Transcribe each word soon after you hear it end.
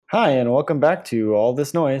Hi, and welcome back to All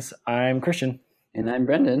This Noise. I'm Christian. And I'm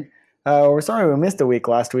Brendan. We're sorry we missed a week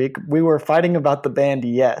last week. We were fighting about the band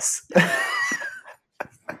Yes.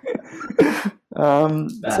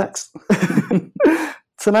 Facts.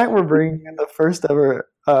 Tonight we're bringing in the first ever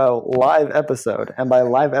live episode. And by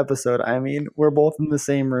live episode, I mean we're both in the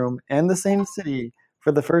same room and the same city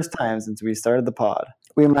for the first time since we started the pod.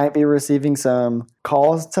 We might be receiving some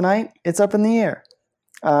calls tonight. It's up in the air.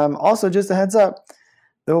 Also, just a heads up,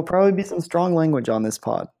 there will probably be some strong language on this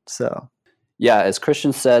pod. So, yeah, as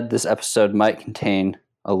Christian said, this episode might contain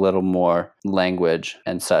a little more language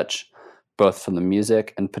and such, both from the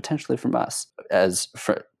music and potentially from us, as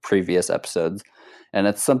for previous episodes. And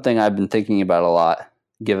it's something I've been thinking about a lot,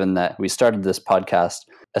 given that we started this podcast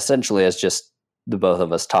essentially as just the both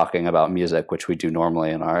of us talking about music, which we do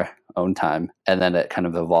normally in our own time. And then it kind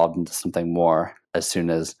of evolved into something more as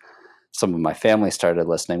soon as some of my family started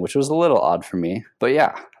listening, which was a little odd for me. But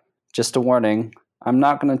yeah, just a warning, I'm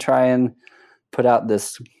not going to try and put out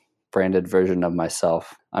this branded version of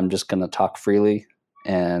myself. I'm just going to talk freely.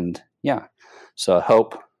 And yeah, so I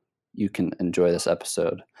hope you can enjoy this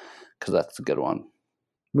episode because that's a good one.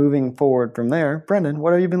 Moving forward from there, Brendan,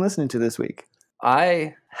 what have you been listening to this week?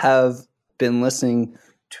 I have been listening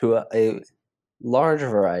to a large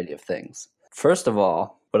variety of things. First of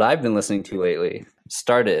all, what I've been listening to lately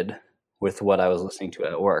started with what I was listening to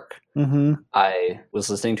at work. Mm-hmm. I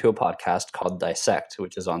was listening to a podcast called Dissect,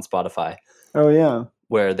 which is on Spotify. Oh, yeah.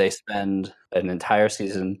 Where they spend an entire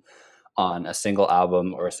season on a single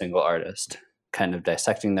album or a single artist, kind of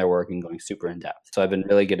dissecting their work and going super in depth. So I've been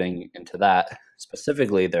really getting into that,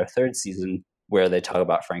 specifically their third season, where they talk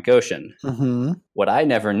about Frank Ocean. Mm-hmm. What I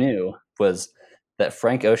never knew was that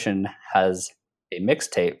Frank Ocean has a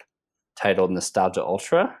mixtape titled Nostalgia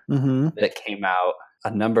Ultra that came out a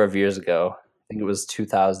number of years ago. I think it was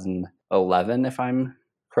 2011, if I'm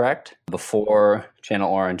correct, before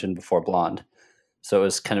Channel Orange and before Blonde. So it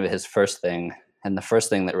was kind of his first thing, and the first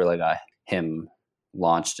thing that really got him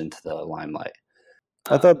launched into the limelight.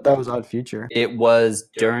 I thought that was Odd Future. It was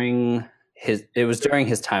during his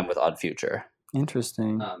time with Odd Future.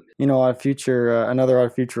 Interesting. Odd Future, another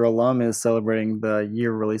Odd Future alum is celebrating the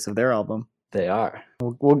year release of their album. They are.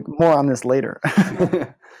 We'll more on this later.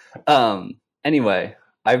 Anyway,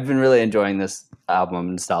 I've been really enjoying this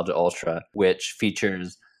album, Nostalgia Ultra, which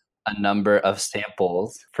features a number of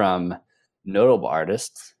samples from notable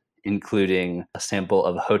artists, including a sample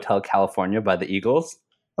of Hotel California by the Eagles.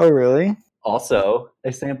 Oh, really? Also,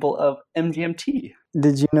 a sample of MGMT.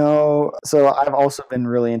 Did you know? So I've also been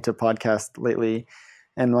really into podcasts lately,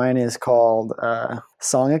 and mine is called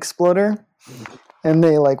Song Exploder. And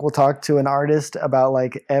they will talk to an artist about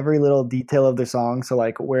every little detail of their song. So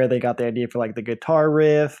where they got the idea for the guitar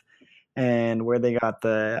riff, and where they got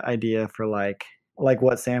the idea for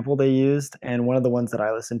what sample they used. And one of the ones that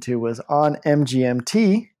I listened to was on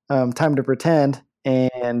MGMT, Time to Pretend.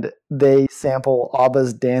 And they sample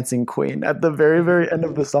ABBA's Dancing Queen at the very, very end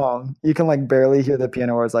of the song. You can barely hear the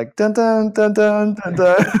piano where it's dun dun dun dun dun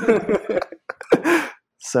dun.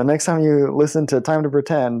 So next time you listen to Time to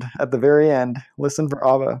Pretend, at the very end, listen for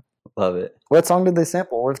ABBA. Love it. What song did they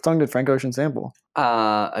sample? What song did Frank Ocean sample?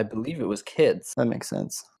 I believe it was Kids. That makes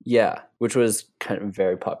sense. Yeah, which was kind of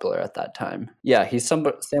very popular at that time. Yeah, he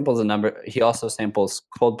samples a number. He also samples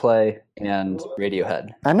Coldplay and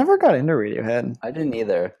Radiohead. I never got into Radiohead. I didn't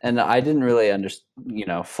either. And I didn't really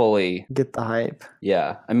fully get the hype.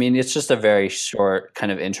 Yeah. I mean, it's just a very short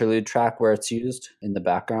kind of interlude track where it's used in the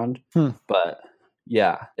background. But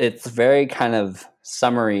yeah, it's very kind of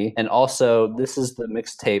summary. And also, this is the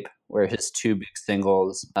mixtape where his two big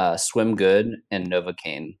singles, Swim Good and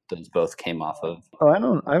Novocaine, those both came off of. Oh,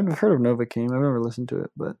 I've heard of Novocaine. I've never listened to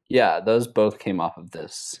it, but. Yeah, those both came off of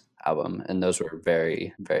this album, and those were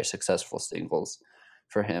very, very successful singles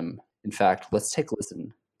for him. In fact, let's take a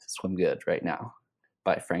listen to Swim Good right now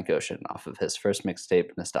by Frank Ocean off of his first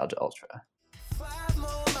mixtape, Nostalgia Ultra. 5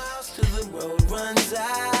 more miles till the road runs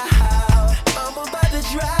out. I'm about to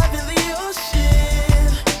drive in the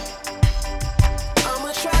ocean.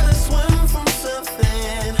 I'ma try to swim from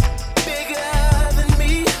something bigger than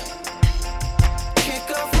me. Kick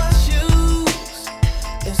off my shoes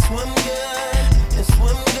and swim good, and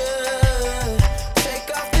swim good. Take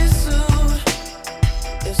off this suit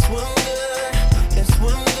and swim good, and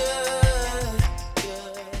swim good.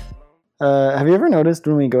 Have you ever noticed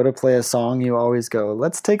when we go to play a song, you always go,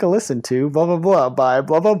 "Let's take a listen to blah blah blah by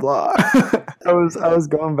blah blah blah." I was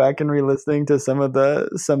going back and re-listening to some of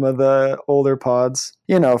the older pods,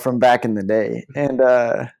 from back in the day, and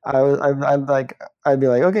I'd be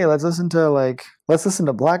like, okay, let's listen to let's listen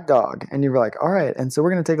to Black Dog. And you were like, all right. And so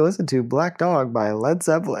we're going to take a listen to Black Dog by Led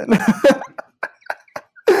Zeppelin.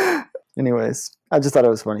 Anyways, I just thought it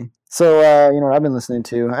was funny. So, you know what I've been listening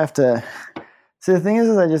to? I have to... See, the thing is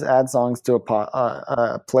I just add songs to a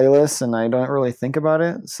playlist, and I don't really think about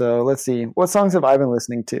it. So let's see. What songs have I been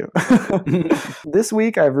listening to? This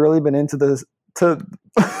week, I've really been into this...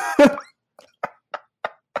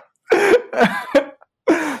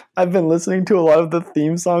 I've been listening to a lot of the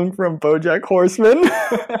theme song from BoJack Horseman.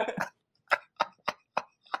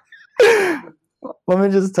 Let me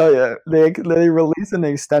just tell you, they release an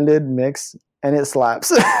extended mix, and it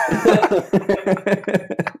slaps.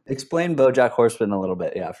 Explain BoJack Horseman a little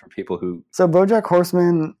bit, for people who... So BoJack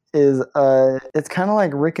Horseman is it's kind of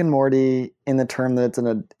like Rick and Morty in the term that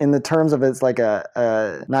in the terms of it's like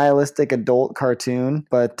a nihilistic adult cartoon,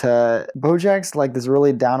 but BoJack's like this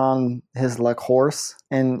really down on his luck horse,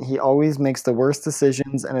 and he always makes the worst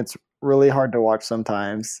decisions, and it's really hard to watch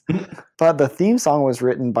sometimes. But the theme song was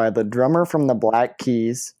written by the drummer from the Black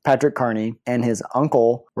Keys, Patrick Carney, and his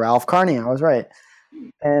uncle, Ralph Carney. I was right.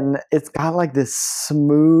 And it's got like this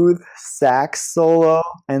smooth sax solo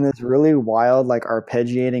and this really wild like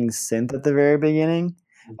arpeggiating synth at the very beginning.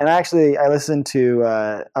 And actually, I was listening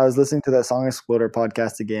to that Song Exploder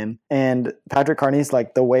podcast again, and Patrick Carney's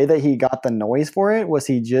like, the way that he got the noise for it was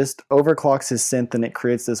he just overclocks his synth, and it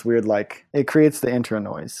creates this weird it creates the intro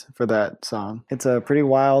noise for that song. It's a pretty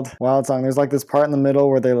wild song. There's like this part in the middle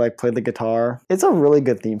where they like play the guitar. It's a really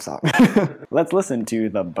good theme song. Let's listen to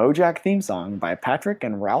the BoJack theme song by Patrick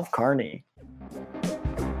and Ralph Carney.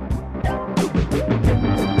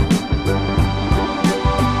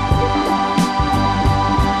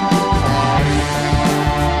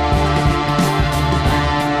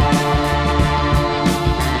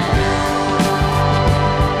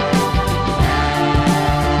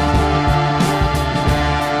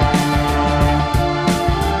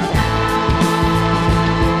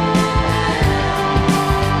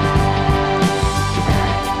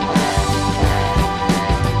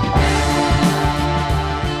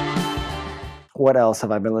 What else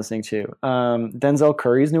have I been listening to? Denzel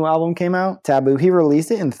Curry's new album came out, Taboo. He released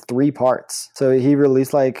it in 3 parts. So he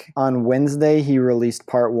released on Wednesday, he released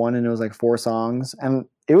part 1, and it was like 4 songs. And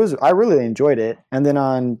I really enjoyed it. And then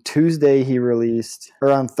on Thursday, he released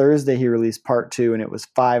part 2, and it was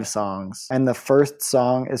 5 songs. And the first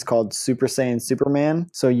song is called Super Saiyan Superman.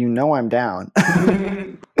 So you know I'm down.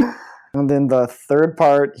 And then the third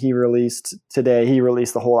part he released today. He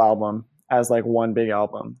released the whole album as like one big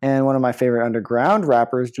album. And one of my favorite underground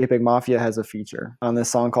rappers, JPEG Mafia, has a feature on this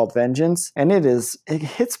song called Vengeance. And it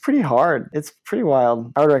hits pretty hard. It's pretty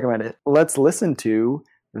wild. I would recommend it. Let's listen to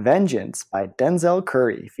Vengeance by Denzel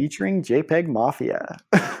Curry featuring JPEG Mafia.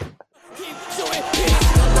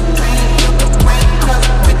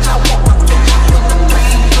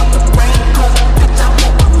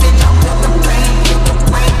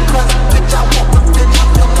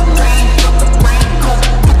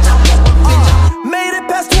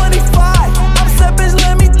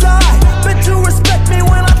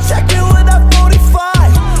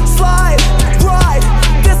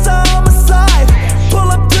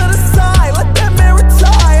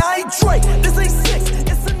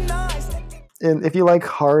 And if you like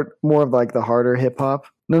more of like the harder hip hop,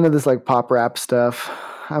 none of this like pop rap stuff,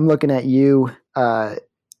 I'm looking at you,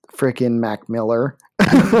 frickin' Mac Miller.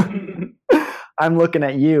 I'm looking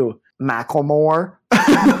at you, Macklemore.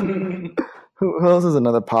 Who else is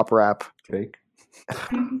another pop rap? Drake.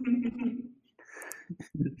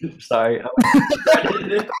 Sorry.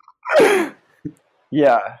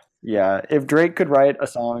 Yeah. If Drake could write a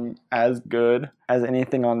song as good as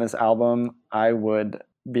anything on this album, I would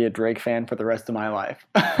be a Drake fan for the rest of my life.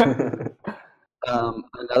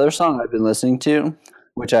 Another song I've been listening to,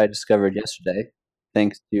 which I discovered yesterday,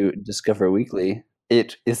 thanks to Discover Weekly,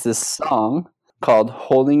 it is this song called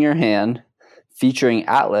Holding Your Hand, featuring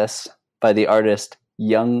Atlas by the artist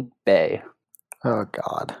Young Bae. Oh,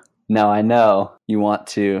 God. Now, I know you want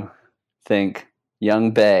to think,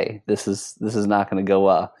 Young Bae, this is not going to go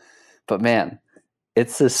well. But man,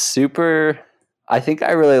 it's a super... I think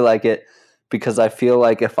I really like it, because I feel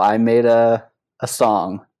like if I made a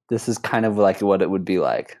song, this is kind of like what it would be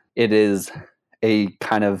like. It is a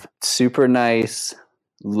kind of super nice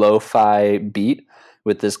lo-fi beat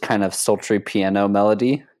with this kind of sultry piano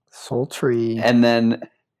melody. Sultry. And then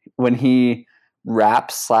when he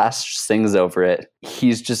raps / sings over it,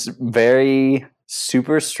 he's just very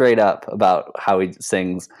super straight up about how he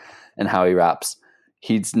sings and how he raps.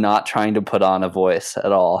 He's not trying to put on a voice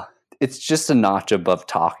at all. It's just a notch above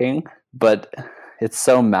talking, but it's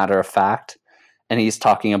so matter of fact. And he's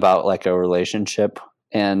talking about like a relationship.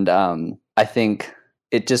 And I I think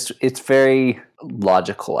it's very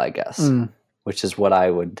logical, I guess, which is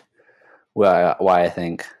why I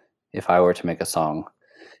think if I were to make a song,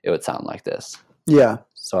 it would sound like this. Yeah.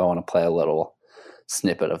 So I want to play a little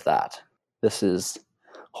snippet of that. This is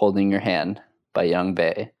Holding Your Hand by Young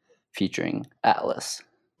Bae featuring Atlas.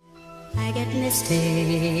 I get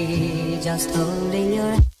misty just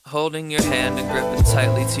holding your hand and gripping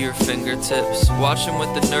tightly to your fingertips, watching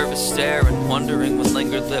with the nervous stare and wondering when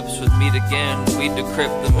lingered lips would meet again. We'd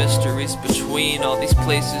decrypt the mysteries between all these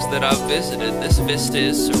places that I've visited. This vista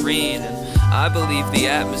is serene, and I believe the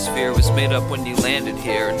atmosphere was made up when you landed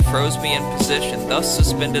here and froze me in position, thus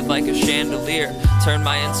suspended like a chandelier. Turned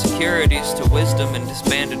my insecurities to wisdom and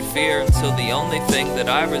disbanded fear, until the only thing that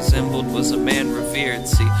I resembled was a man revered.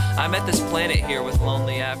 See, I met this planet here with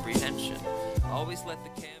lonely apprehension. Always let the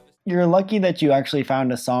canvas... You're lucky that you actually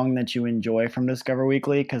found a song that you enjoy from Discover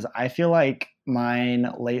Weekly, because I feel like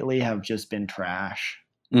mine lately have just been trash.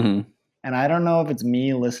 Mm-hmm. And I don't know if it's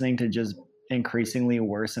me listening to just increasingly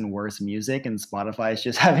worse and worse music and Spotify is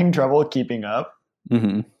just having trouble keeping up,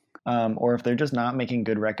 or if they're just not making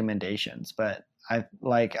good recommendations. But I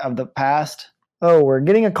like of the past. Oh, we're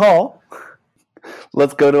getting a call.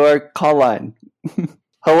 Let's go to our call line.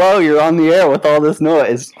 Hello, you're on the air with all this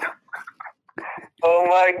noise. Oh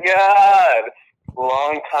my God!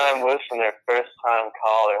 Long time listener, first time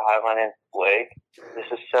caller. Hi, my name's Blake. This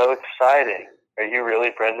is so exciting. Are you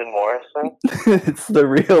really Brendan Morrison? It's the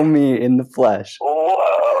real me in the flesh.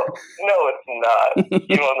 Whoa! No, it's not.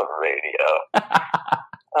 You on the radio.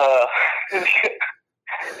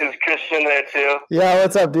 Is Christian there too? Yeah,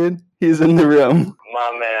 what's up, dude? He's in the room.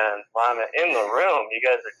 My man, in the room. You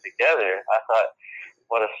guys are together. I thought,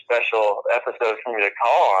 what a special episode for me to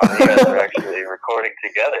call on. You guys are actually recording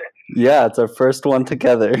together. Yeah, it's our first one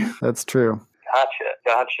together. That's true.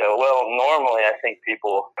 Gotcha. Well, normally I think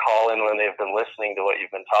people call in when they've been listening to what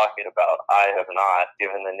you've been talking about. I have not,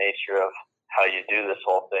 given the nature of how you do this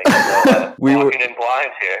whole thing. So, walking in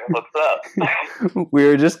blind here. What's up? We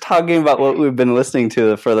were just talking about what we've been listening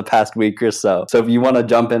to for the past week or so. So if you want to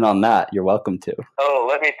jump in on that, you're welcome to. Oh,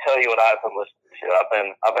 let me tell you what I've been listening to.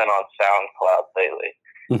 I've been on SoundCloud lately.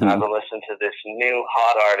 Mm-hmm. I've been listening to this new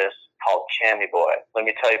hot artist called Chammy Boy. Let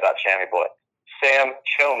me tell you about Chammy Boy. Sam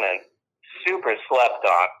Choman. Super slept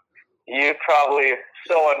on. You probably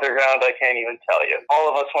so underground I can't even tell you. All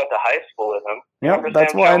of us went to high school with him. Yep,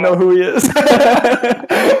 that's why I know who he is.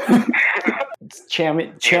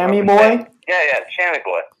 Chammy Boy? Yeah, Chammy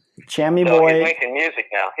Boy. Chammy So Boy. he's making music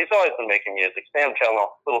now. He's always been making music. Sam Choman, a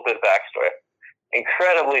little bit of backstory.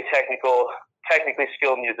 Incredibly technically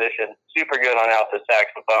skilled musician. Super good on alto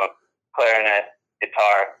saxophone, clarinet,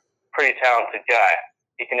 guitar. Pretty talented guy.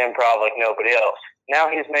 He can improv like nobody else. Now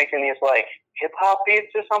he's making these like hip-hop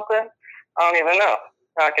beats or something. I don't even know.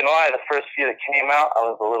 Not gonna lie, the first few that came out, I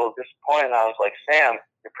was a little disappointed. I was like, Sam,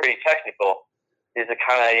 you're pretty technical. These are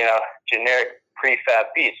kind of, generic prefab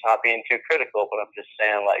beats, not being too critical, but I'm just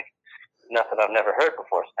saying, like, nothing I've never heard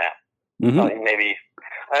before, Sam. Mm-hmm. Maybe,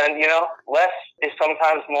 and, less is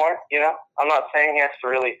sometimes more, I'm not saying he has to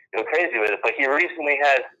really go crazy with it, but he recently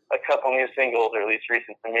had a couple new singles, or at least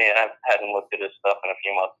recent to me. I hadn't looked at his stuff in a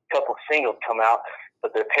few months. A couple singles come out,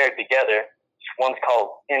 but they're paired together. One's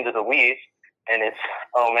called Into the Weeds, and it's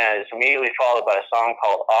immediately followed by a song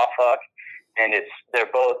called Aw Fuck, and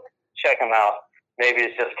they're both, check them out. Maybe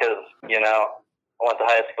it's just because, I went to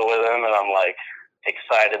high school with him, and I'm, like,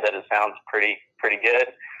 excited that it sounds pretty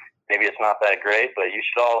good. Maybe it's not that great, but you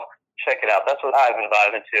should all check it out. That's what I've been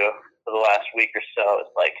vibing to for the last week or so.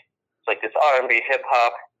 It's like this R&B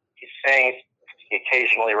hip-hop. He sings, he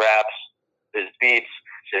occasionally raps, there's beats,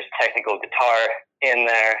 there's technical guitar in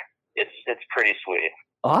there. It's pretty sweet.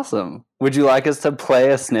 Awesome. Would you like us to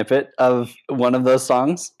play a snippet of one of those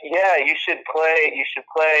songs? Yeah, you should play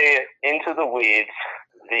Into the Weeds.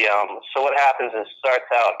 So what happens is it starts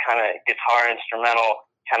out kind of guitar instrumental,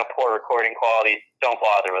 kind of poor recording quality. Don't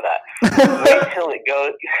bother with that.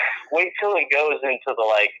 Wait till it goes into the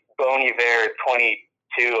like Bon Iver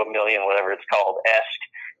 22 a million, whatever it's called, esque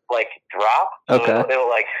like drop. So Okay.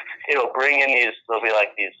 it'll bring in these. There'll be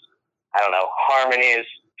like these, I don't know, harmonies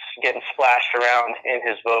getting splashed around in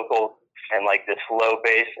his vocal and like this low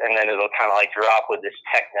bass, and then it'll kind of like drop with this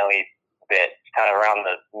techno-y bit, kind of around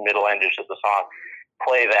the middle endish of the song.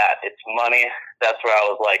 Play that. It's money. That's where I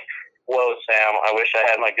was like, whoa, Sam, I wish I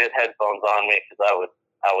had my good headphones on me, because I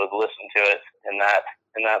would listen to it in that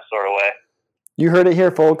sort of way. You heard it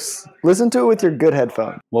here, folks. Listen to it with your good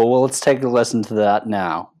headphone. Well, let's take a listen to that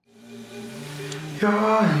now. You're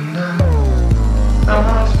in the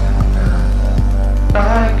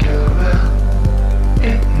like a will.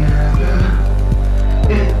 It never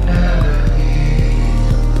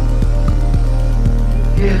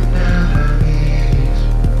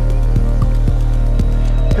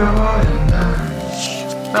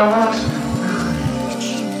awesome,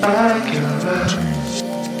 like your love.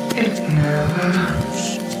 It never.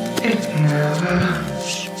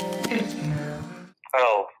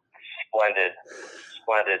 Oh, splendid.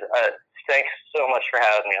 Thanks so much for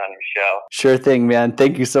having me on your show. Sure thing, man.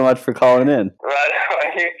 Thank you so much for calling in. Right,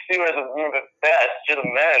 you two are the best. You're the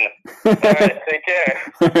men. All right, take care.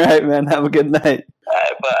 All right, man. Have a good night. All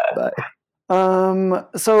right, bye. Bye.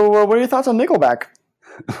 So what are your thoughts on Nickelback?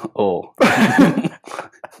 Oh.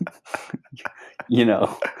 You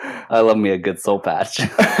know, I love me a good soul patch.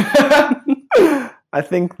 I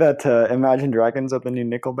think that Imagine Dragons are the new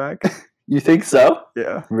Nickelback. You think so?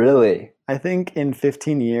 Yeah. Really? I think in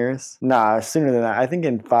 15 years, sooner than that. I think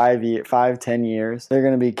in 10 years, they're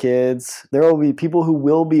going to be kids. There will be people who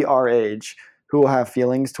will be our age who will have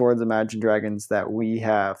feelings towards Imagine Dragons that we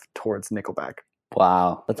have towards Nickelback.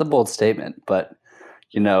 Wow. That's a bold statement, but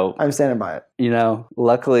I'm standing by it.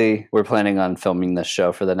 Luckily we're planning on filming this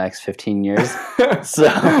show for the next 15 years. So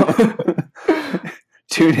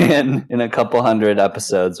tune in a couple hundred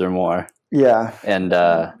episodes or more. Yeah. And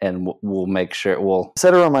we'll make sure we'll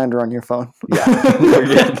set a reminder on your phone. Yeah. We're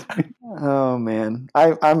good. Oh man.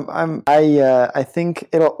 I think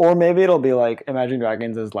it'll be like Imagine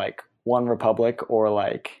Dragons is like One Republic or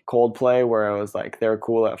like Coldplay, where it was like they were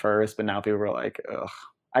cool at first, but now people were like, ugh.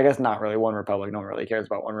 I guess not really One Republic. No one really cares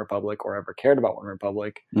about One Republic or ever cared about One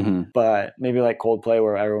Republic. Mm-hmm. But maybe like Coldplay,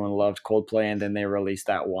 where everyone loved Coldplay, and then they released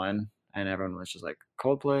that one, and everyone was just like,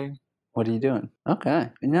 Coldplay? What are you doing? Okay.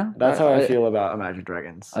 Yeah. That's how I feel about Imagine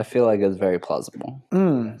Dragons. I feel like it's very plausible.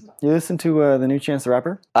 You listen to the new Chance the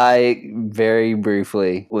Rapper? I very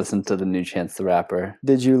briefly listened to the new Chance the Rapper.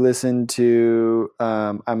 Did you listen to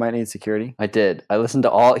I Might Need Security? I did. I listened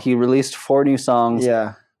to he released 4 new songs.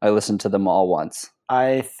 Yeah. I listened to them all once.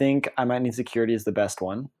 I think I Might Need Security is the best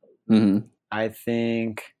one. Mm-hmm. I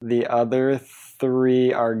think the other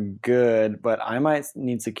 3 are good, but I Might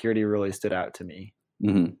Need Security really stood out to me.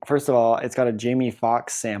 Mm-hmm. First of all, it's got a Jamie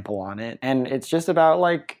Foxx sample on it, and it's just about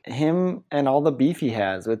like him and all the beef he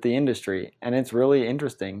has with the industry, and it's really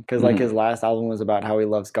interesting because like his last album was about how he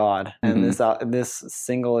loves God, and this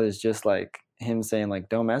single is just like him saying like,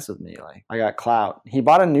 don't mess with me, like I got clout. He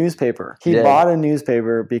bought a newspaper. Bought a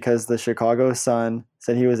newspaper because the Chicago Sun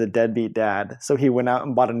said he was a deadbeat dad, so he went out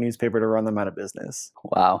and bought a newspaper to run them out of business.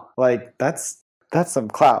 Wow. Like that's some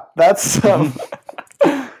clout. That's some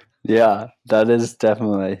Yeah, that is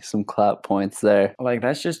definitely some clout points there. Like,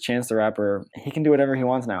 that's just Chance the Rapper. He can do whatever he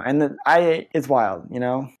wants now. And it's wild,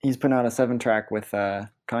 He's putting out a 7-track with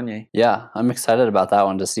Kanye. Yeah, I'm excited about that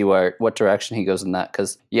one to see what direction he goes in that.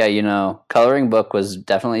 Because, Coloring Book was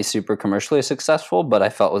definitely super commercially successful, but I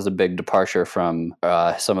felt was a big departure from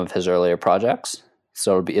some of his earlier projects.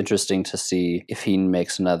 So it'll be interesting to see if he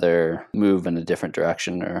makes another move in a different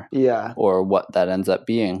direction or what that ends up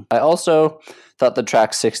being. I also thought the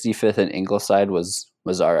track 65th and Ingleside was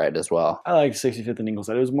all right as well. I liked 65th and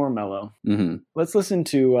Ingleside. It was more mellow. Mm-hmm. Let's listen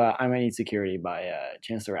to I Might Need Security by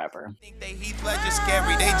Chance the Rapper. Think they Heath Ledger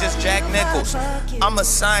scary, they just Jack Nichols. I'm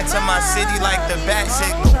assigned to my city like the bat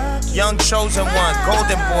signal. Young chosen one,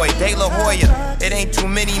 golden boy, De La Hoya. It ain't too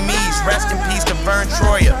many me's, rest in peace to Vern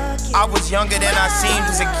Troyer. I was younger than I seemed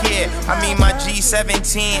as a kid. I mean, my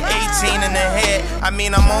G17, 18 in the head. I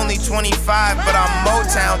mean, I'm only 25, but I'm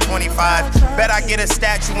Motown 25. Bet I get a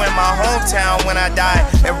statue in my hometown when I die.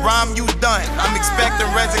 And Rom, you done. I'm expecting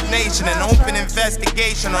resignation and open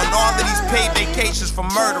investigation on all of these paid vacations for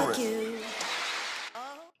murderers.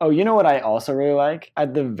 Oh, you know what I also really like?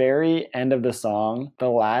 At the very end of the song, the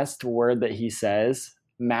last word that he says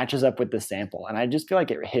matches up with the sample. And I just feel like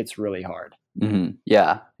it hits really hard. Mm-hmm.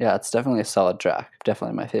 Yeah, it's definitely a solid track.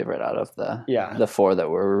 Definitely my favorite out of the 4 that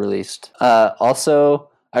were released. Also,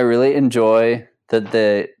 I really enjoy that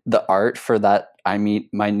the art for that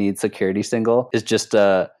Might Need Security single is just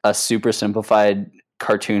a super simplified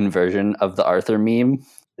cartoon version of the Arthur meme.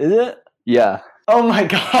 Is it? Yeah. Oh my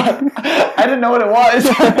god! I didn't know what it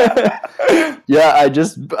was. Yeah,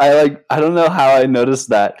 I don't know how I noticed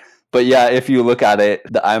that, but yeah, if you look at it,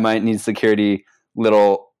 the I Might Need Security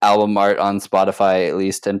little album art on Spotify, at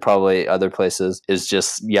least, and probably other places, is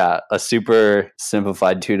just a super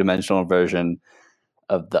simplified 2-dimensional version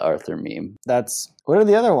of the Arthur meme. What are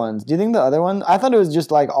the other ones? Do you think the other one? I thought it was just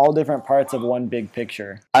like all different parts of one big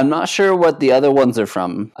picture. I'm not sure what the other ones are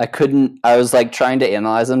from. I was like trying to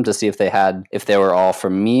analyze them to see if they were all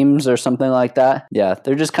from memes or something like that. Yeah,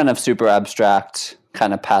 they're just kind of super abstract,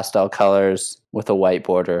 kind of pastel colors with a white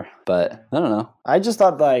border, but I don't know. I just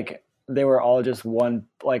thought like they were all just one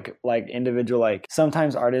like individual, like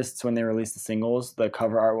sometimes artists when they release the singles, the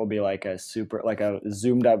cover art will be like a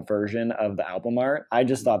zoomed up version of the album art. I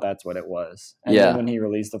just thought that's what it was. And then when he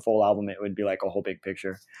released the full album, it would be like a whole big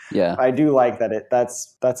picture. Yeah. I do like that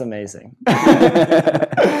that's amazing.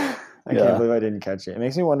 I can't believe I didn't catch it. It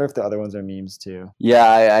makes me wonder if the other ones are memes too.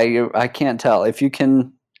 Yeah, I can't tell.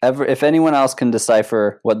 If anyone else can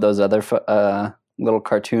decipher what those other little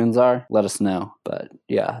cartoons are, let us know. But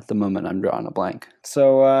yeah, at the moment I'm drawing a blank.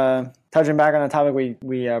 So touching back on the topic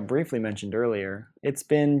we briefly mentioned earlier, it's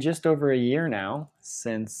been just over a year now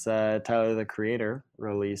since Tyler, the Creator,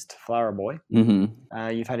 released Flower Boy. Mm-hmm.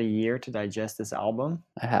 You've had a year to digest this album.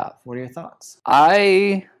 I have. What are your thoughts?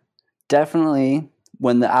 I definitely,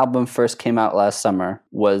 when the album first came out last summer,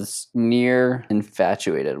 was near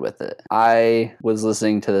infatuated with it. I was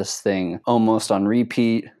listening to this thing almost on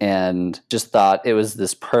repeat and just thought it was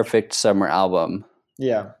this perfect summer album.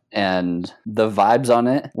 Yeah. And the vibes on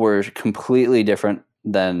it were completely different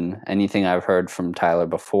than anything I've heard from Tyler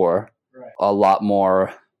before. Right. A lot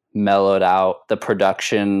more mellowed out. The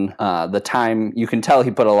production, the time, you can tell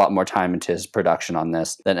he put a lot more time into his production on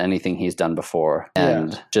this than anything he's done before.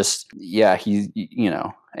 And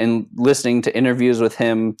and listening to interviews with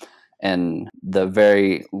him and the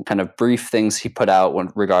very kind of brief things he put out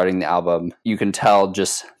regarding the album, you can tell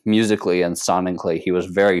just musically and sonically he was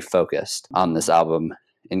very focused on this album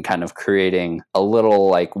in kind of creating a little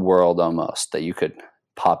like world almost that you could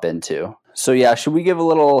pop into. So yeah, should we give a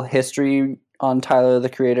little history on Tyler, the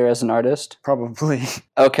Creator, as an artist? Probably.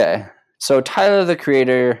 Okay. So Tyler, the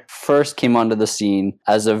Creator, first came onto the scene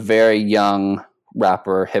as a very young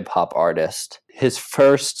rapper, hip-hop artist. His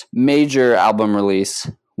first major album release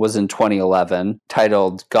was in 2011,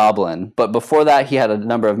 titled Goblin. But before that, he had a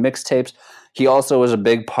number of mixtapes. He also was a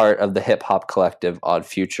big part of the hip-hop collective Odd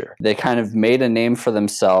Future. They kind of made a name for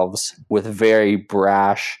themselves with very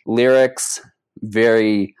brash lyrics,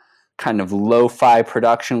 very kind of lo-fi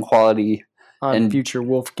production quality, and Future,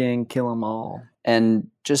 Wolfgang, Kill 'Em All.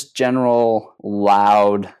 And just general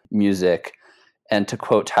loud music. And to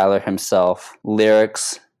quote Tyler himself,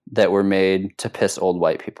 lyrics that were made to piss old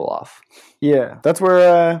white people off. Yeah, that's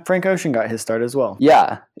where Frank Ocean got his start as well.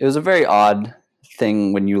 Yeah, it was a very odd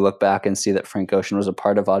thing when you look back and see that Frank Ocean was a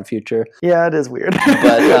part of Odd Future. Yeah, it is weird.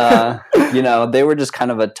 But, they were just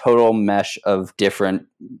kind of a total mesh of different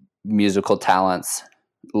musical talents,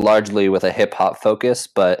 largely with a hip-hop focus,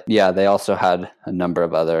 but yeah, they also had a number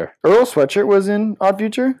of other... Earl Sweatshirt was in Odd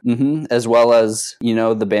Future? Mm-hmm. As well as,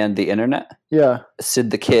 the band The Internet? Yeah.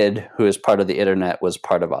 Sid the Kid, who is part of The Internet, was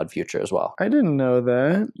part of Odd Future as well. I didn't know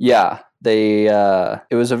that. Yeah.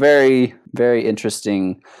 It was a very, very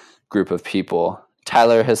interesting group of people.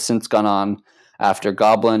 Tyler has since gone on, after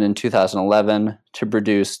Goblin in 2011, to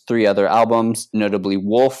produce 3 other albums, notably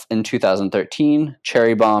Wolf in 2013,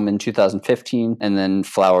 Cherry Bomb in 2015, and then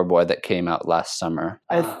Flower Boy that came out last summer.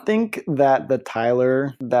 I think that the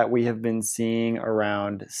Tyler that we have been seeing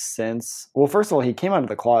around since... Well, first of all, he came out of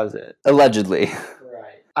the closet. Allegedly.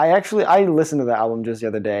 I listened to the album just the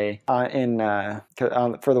other day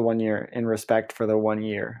for the 1 year, in respect for the 1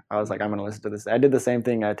 year. I was like, I'm going to listen to this. I did the same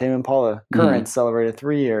thing. Tame Impala Current celebrated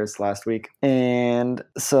 3 years last week. And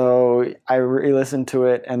so I re-listened to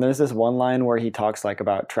it. And there's this one line where he talks like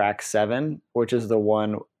about track 7, which is the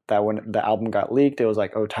one that when the album got leaked, it was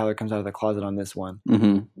like, oh, Tyler comes out of the closet on this one.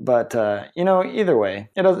 Mm-hmm. But, either way,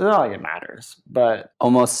 it's not like it matters. But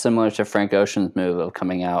almost similar to Frank Ocean's move of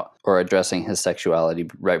coming out or addressing his sexuality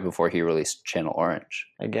right before he released Channel Orange.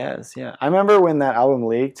 I guess, yeah. I remember when that album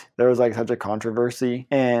leaked, there was like such a controversy.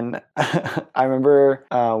 And I remember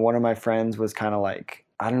one of my friends was kind of like,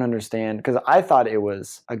 I don't understand, because I thought it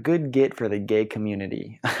was a good get for the gay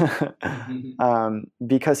community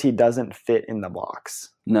because he doesn't fit in the box.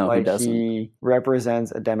 No, he doesn't. He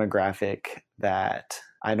represents a demographic that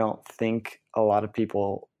I don't think a lot of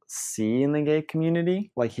people see in the gay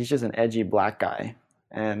community. Like, he's just an edgy black guy,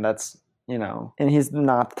 and that's, and he's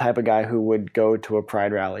not the type of guy who would go to a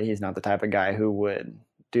pride rally. He's not the type of guy who would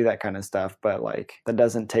do that kind of stuff, but like that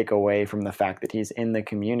doesn't take away from the fact that he's in the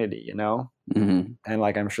community, Mm-hmm. And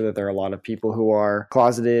like I'm sure that there are a lot of people who are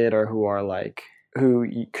closeted or who are like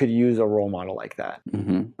who could use a role model like that.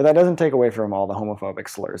 Mm-hmm. But that doesn't take away from all the homophobic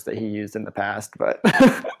slurs that he used in the past. But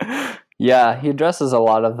yeah, he addresses a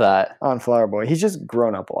lot of that on Flower Boy. He's just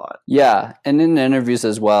grown up a lot. Yeah, and in interviews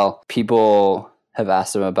as well, people have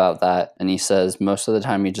asked him about that, and he says most of the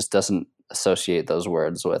time he just doesn't associate those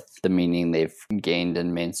words with the meaning they've gained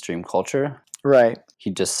in mainstream culture. Right.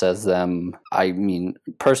 He just says them, I mean,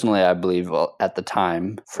 personally, I believe at the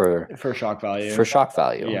time for shock value. For shock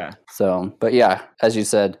value. Yeah. So, but yeah, as you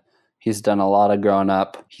said, He's done a lot of growing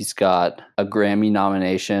up. He's got a Grammy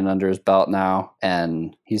nomination under his belt now.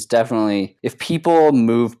 And he's definitely, if people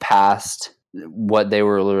move past what they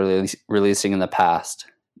were releasing in the past,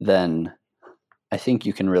 then I think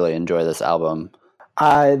you can really enjoy this album.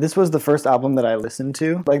 This was the first album that I listened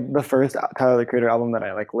to, like the first Tyler the Creator album that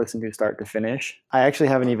I like listened to start to finish. I actually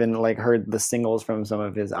haven't even like heard the singles from some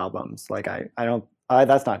of his albums. Like I don't.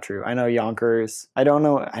 That's not true. I know Yonkers. I don't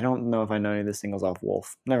know if I know any of the singles off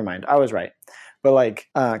Wolf. Never mind. I was right. But like,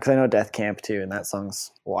 because I know Death Camp too, and that song's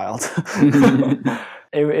wild.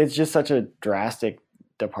 It's just such a drastic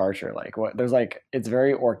departure. Like there's like, it's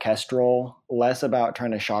very orchestral, less about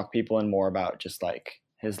trying to shock people and more about just like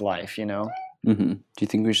his life, you know? Mm-hmm. Do you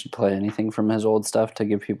think we should play anything from his old stuff to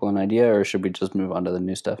give people an idea, or should we just move on to the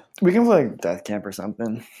new stuff? We can play like Death Camp or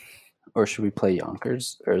something. Or should we play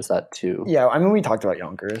Yonkers? Or is that too... Yeah, I mean, we talked about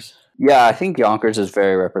Yonkers. Yeah, I think Yonkers is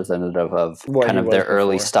very representative of What kind he of their was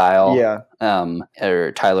early before. style. Yeah.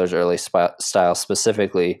 Or Tyler's early style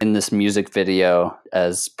specifically. In this music video,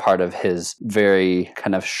 as part of his very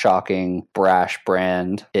kind of shocking, brash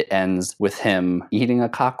brand, it ends with him eating a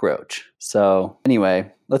cockroach. So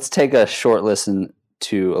anyway, let's take a short listen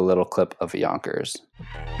to a little clip of Yonkers.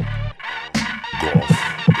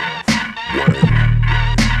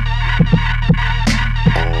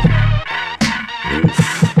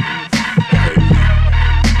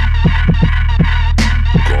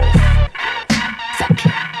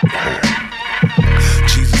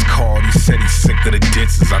 Jesus called, he said he's sick of the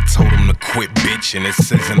disses. I told him to quit bitching. It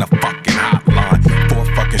says in the fucking hotline for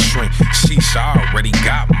a fucking shrink. Sheesh, I already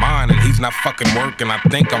got mine, and he's not fucking working. I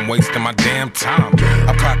think I'm wasting my damn time.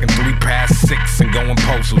 I'm clocking 3 past 6 and going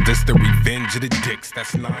postal. This the revenge of the dicks.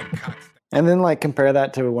 That's 9 cocks. And then like compare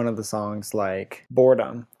that to one of the songs like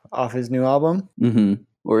Boredom off his new album. Mm-hmm.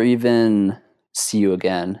 Or even See You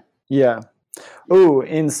Again. Yeah. Oh,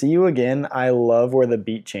 in See You Again, I love where the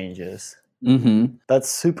beat changes. Mm-hmm. That's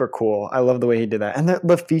super cool. I love the way he did that. And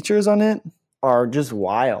the features on it are just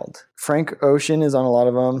wild. Frank Ocean is on a lot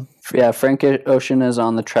of them. Yeah, Frank Ocean is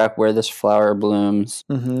on the track Where This Flower Blooms.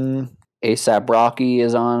 Mm-hmm. A$AP Rocky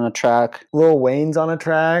is on a track. Lil Wayne's on a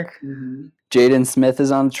track. Jaden Smith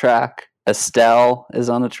is on the track. Estelle is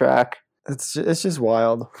on the track. It's just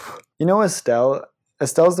wild. You know Estelle?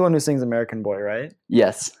 Estelle's the one who sings American Boy, right?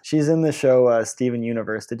 Yes. She's in the show Steven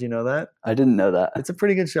Universe. Did you know that? I didn't know that. It's a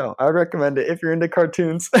pretty good show. I would recommend it if you're into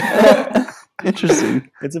cartoons. Interesting.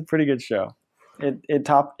 It's a pretty good show.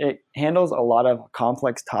 It handles a lot of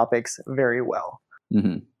complex topics very well.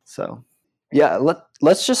 Mm-hmm. So, yeah,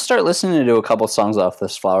 let's just start listening to a couple songs off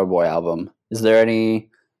this Flower Boy album. Is there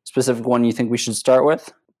any specific one you think we should start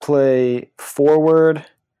with? play Forward,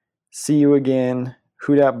 See You Again,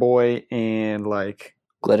 Who Dat Boy, and like...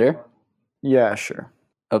 Glitter? Yeah, sure.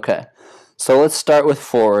 Okay. So let's start with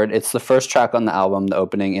Forward. It's the first track on the album, the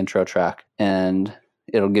opening intro track, and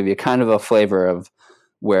it'll give you kind of a flavor of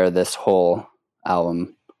where this whole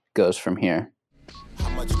album goes from here. How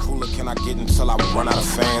much cooler can I get until I run out of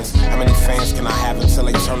fans? How many fans can I have until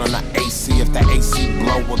they turn on the AC? If the AC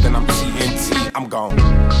blow, well then I'm TNT. I'm gone.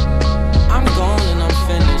 I'm gone and I'm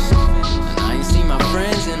finished. And I ain't seen my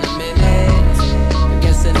friends in a minute. I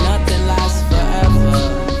guess that nothing lasts forever.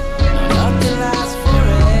 No, nothing lasts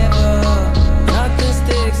forever. Nothing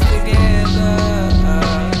sticks together.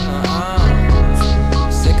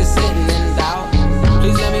 Sick of sitting in doubt.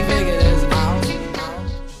 Please let me figure this out.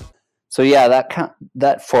 So yeah,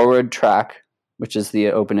 that Forward track, which is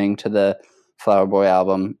the opening to the Flower Boy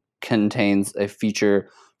album, contains a feature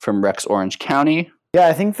from Rex Orange County. Yeah,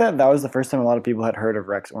 I think that was the first time a lot of people had heard of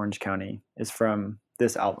Rex Orange County is from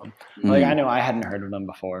this album. Like, I know I hadn't heard of them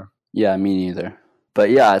before. Yeah, me neither. But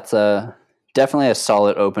yeah, it's definitely a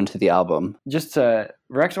solid open to the album. Just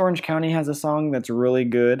Rex Orange County has a song that's really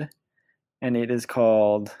good, and it is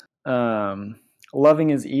called Loving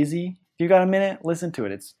Is Easy. If you got a minute, listen to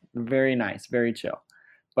it. It's very nice, very chill.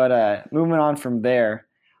 But moving on from there,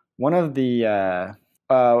 one of the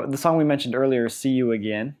song we mentioned earlier, See You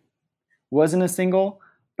Again, wasn't a single,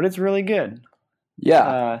 but it's really good.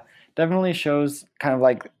 Yeah. Definitely shows kind of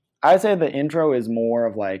like, I'd say the intro is more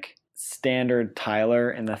of like standard Tyler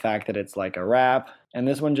in the fact that it's like a rap. And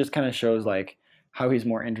this one just kind of shows like how he's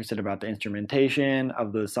more interested about the instrumentation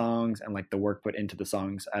of the songs and like the work put into the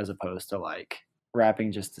songs as opposed to like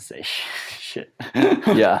rapping just to say shit.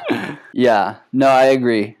 Yeah. Yeah. No, I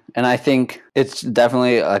agree. And I think it's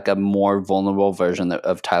definitely like a more vulnerable version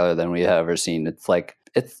of Tyler than we have ever seen.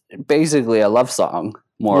 It's basically a love song,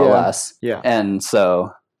 more or less. Yeah. And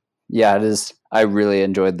so, yeah, it is. I really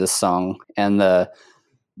enjoyed this song. And the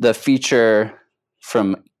feature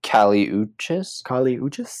from Kali Uchis? Kali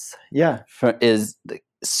Uchis? Yeah. Is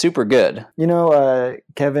super good. You know,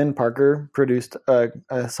 Kevin Parker produced a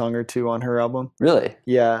song or two on her album. Really?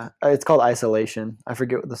 Yeah, it's called Isolation. I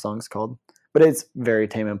forget what the song's called, but it's very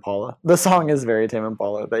Tame Impala. The song is very Tame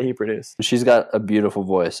Impala that he produced. She's got a beautiful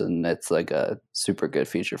voice, and it's like a super good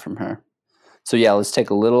feature from her. So yeah, let's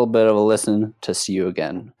take a little bit of a listen to See You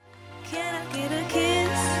Again. Can I get a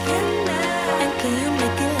kiss? Can I? And can you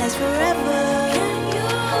make it last forever? Can you?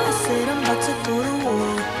 I said I'm about to go to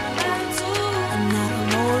war. And I don't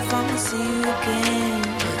know if I'm gonna see you again.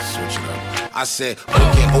 Let's switch it up. I said,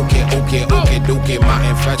 okay, my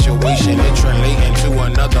infatuation it translating to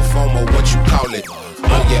another form of what you call it.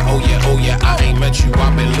 Oh yeah, I ain't met you,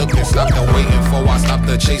 I've been looking, stopped the waiting for, I stopped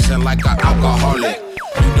the chasing like an alcoholic.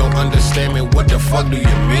 You don't understand me, what the fuck do you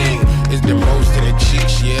mean? It's them rose to the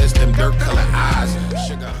cheeks, yeah, it's them dirt color eyes.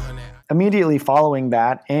 Sugar, honey. Immediately following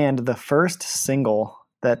that, and the first single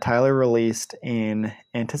that Tyler released in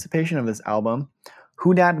anticipation of this album,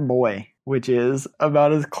 Who Dat Boy, which is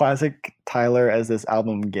about as classic Tyler as this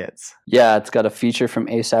album gets. Yeah, it's got a feature from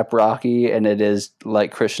A$AP Rocky, and it is,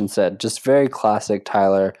 like Christian said, just very classic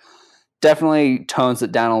Tyler. Definitely tones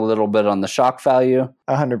it down a little bit on the shock value.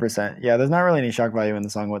 100%. Yeah, there's not really any shock value in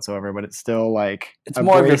the song whatsoever, but it's still like it's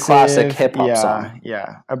more of your classic hip hop song.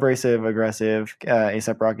 Yeah, abrasive, aggressive.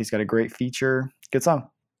 A$AP Rocky's got a great feature. Good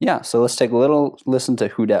song. Yeah, so let's take a little listen to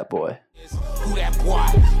Who Dat Boy. Who that boy?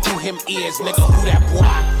 Who him is, nigga? Who that boy?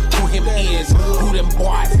 Who him is? Who them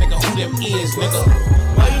boys, nigga? Who them is, nigga?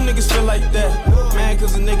 Why you niggas feel like that? Man,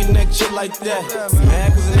 cause a nigga neck shit like that.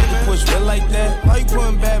 Man, cause a nigga push real like that. Why you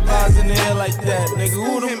putting bad vibes in the air like that? Nigga,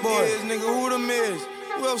 who them boys? Nigga, who them is?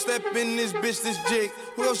 Who else step in this bitch this jig?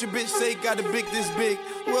 Who else your bitch say got a big this big?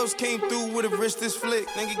 Who else came through with a wrist this flick?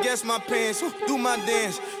 Nigga, guess my pants, do my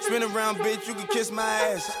dance. Spin around, bitch, you can kiss my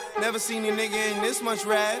ass. Never seen a nigga in this much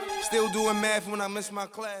rap. Still doing math when I miss my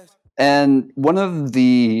class. And one of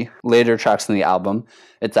the later tracks in the album,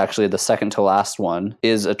 it's actually the second to last one,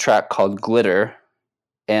 is a track called Glitter.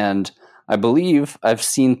 And I believe I've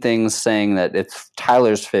seen things saying that it's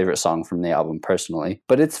Tyler's favorite song from the album personally.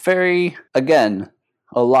 But it's very, again,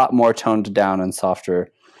 a lot more toned down and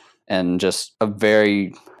softer, and just a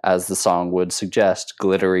very, as the song would suggest,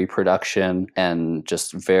 glittery production and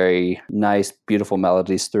just very nice, beautiful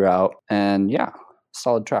melodies throughout. And yeah,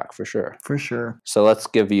 solid track for sure. For sure. So let's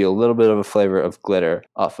give you a little bit of a flavor of Glitter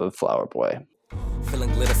off of Flower Boy.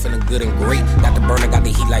 Feeling glitter, feeling good and great. Got the burner, got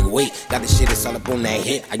the heat like weight. Got the shit that's all up on that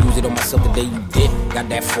hit. I use it on myself the day you did. Got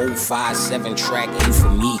that 4, 5, 7 track, ain't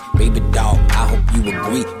for me. Baby dog, I hope you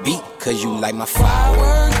agree. Beat, cause you like my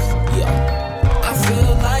fireworks. Yeah. I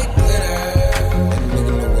feel like glitter.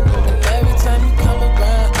 Every time you come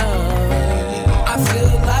around, I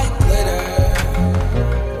feel like glitter.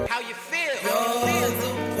 How you feel? You're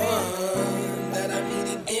the one that I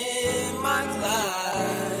needed in my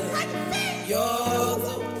life. You're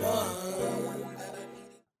the one that I needed.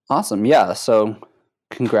 Awesome. Yeah. So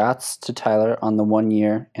congrats to Tyler on the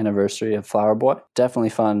 1-year anniversary of Flower Boy. Definitely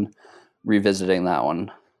fun revisiting that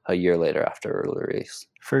one a year later after release.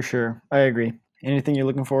 For sure. I agree. Anything you're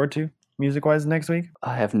looking forward to music-wise next week?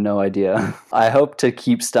 I have no idea. I hope to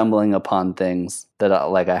keep stumbling upon things that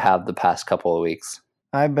I have the past couple of weeks.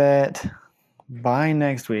 I bet by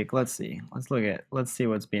next week, let's see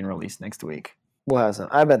what's being released next week. We'll have some.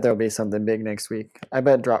 I bet there'll be something big next week. I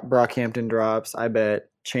bet Brockhampton drops. I bet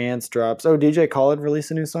Chance drops. Oh, DJ Khaled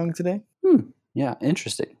released a new song today? Yeah,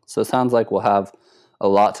 interesting. So it sounds like we'll have a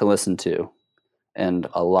lot to listen to and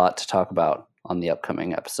a lot to talk about on the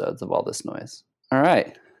upcoming episodes of All This Noise. All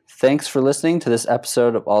right. Thanks for listening to this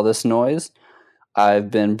episode of All This Noise.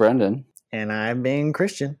 I've been Brendan. And I've been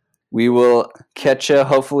Christian. We will catch you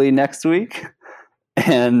hopefully next week.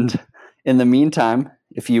 And in the meantime,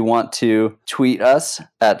 if you want to tweet us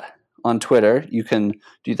on Twitter, you can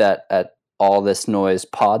do that at All This Noise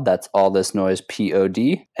Pod. That's All This Noise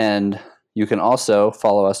POD. And you can also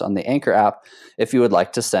follow us on the Anchor app if you would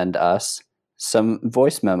like to send us some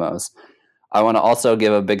voice memos. I want to also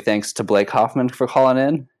give a big thanks to Blake Hoffman for calling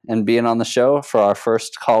in and being on the show for our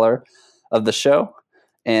first caller of the show.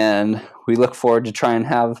 And we look forward to try and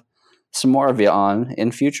have some more of you on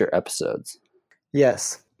in future episodes.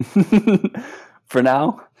 Yes. For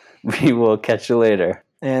now, we will catch you later.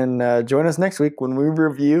 And join us next week when we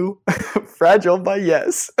review Fragile by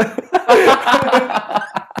Yes.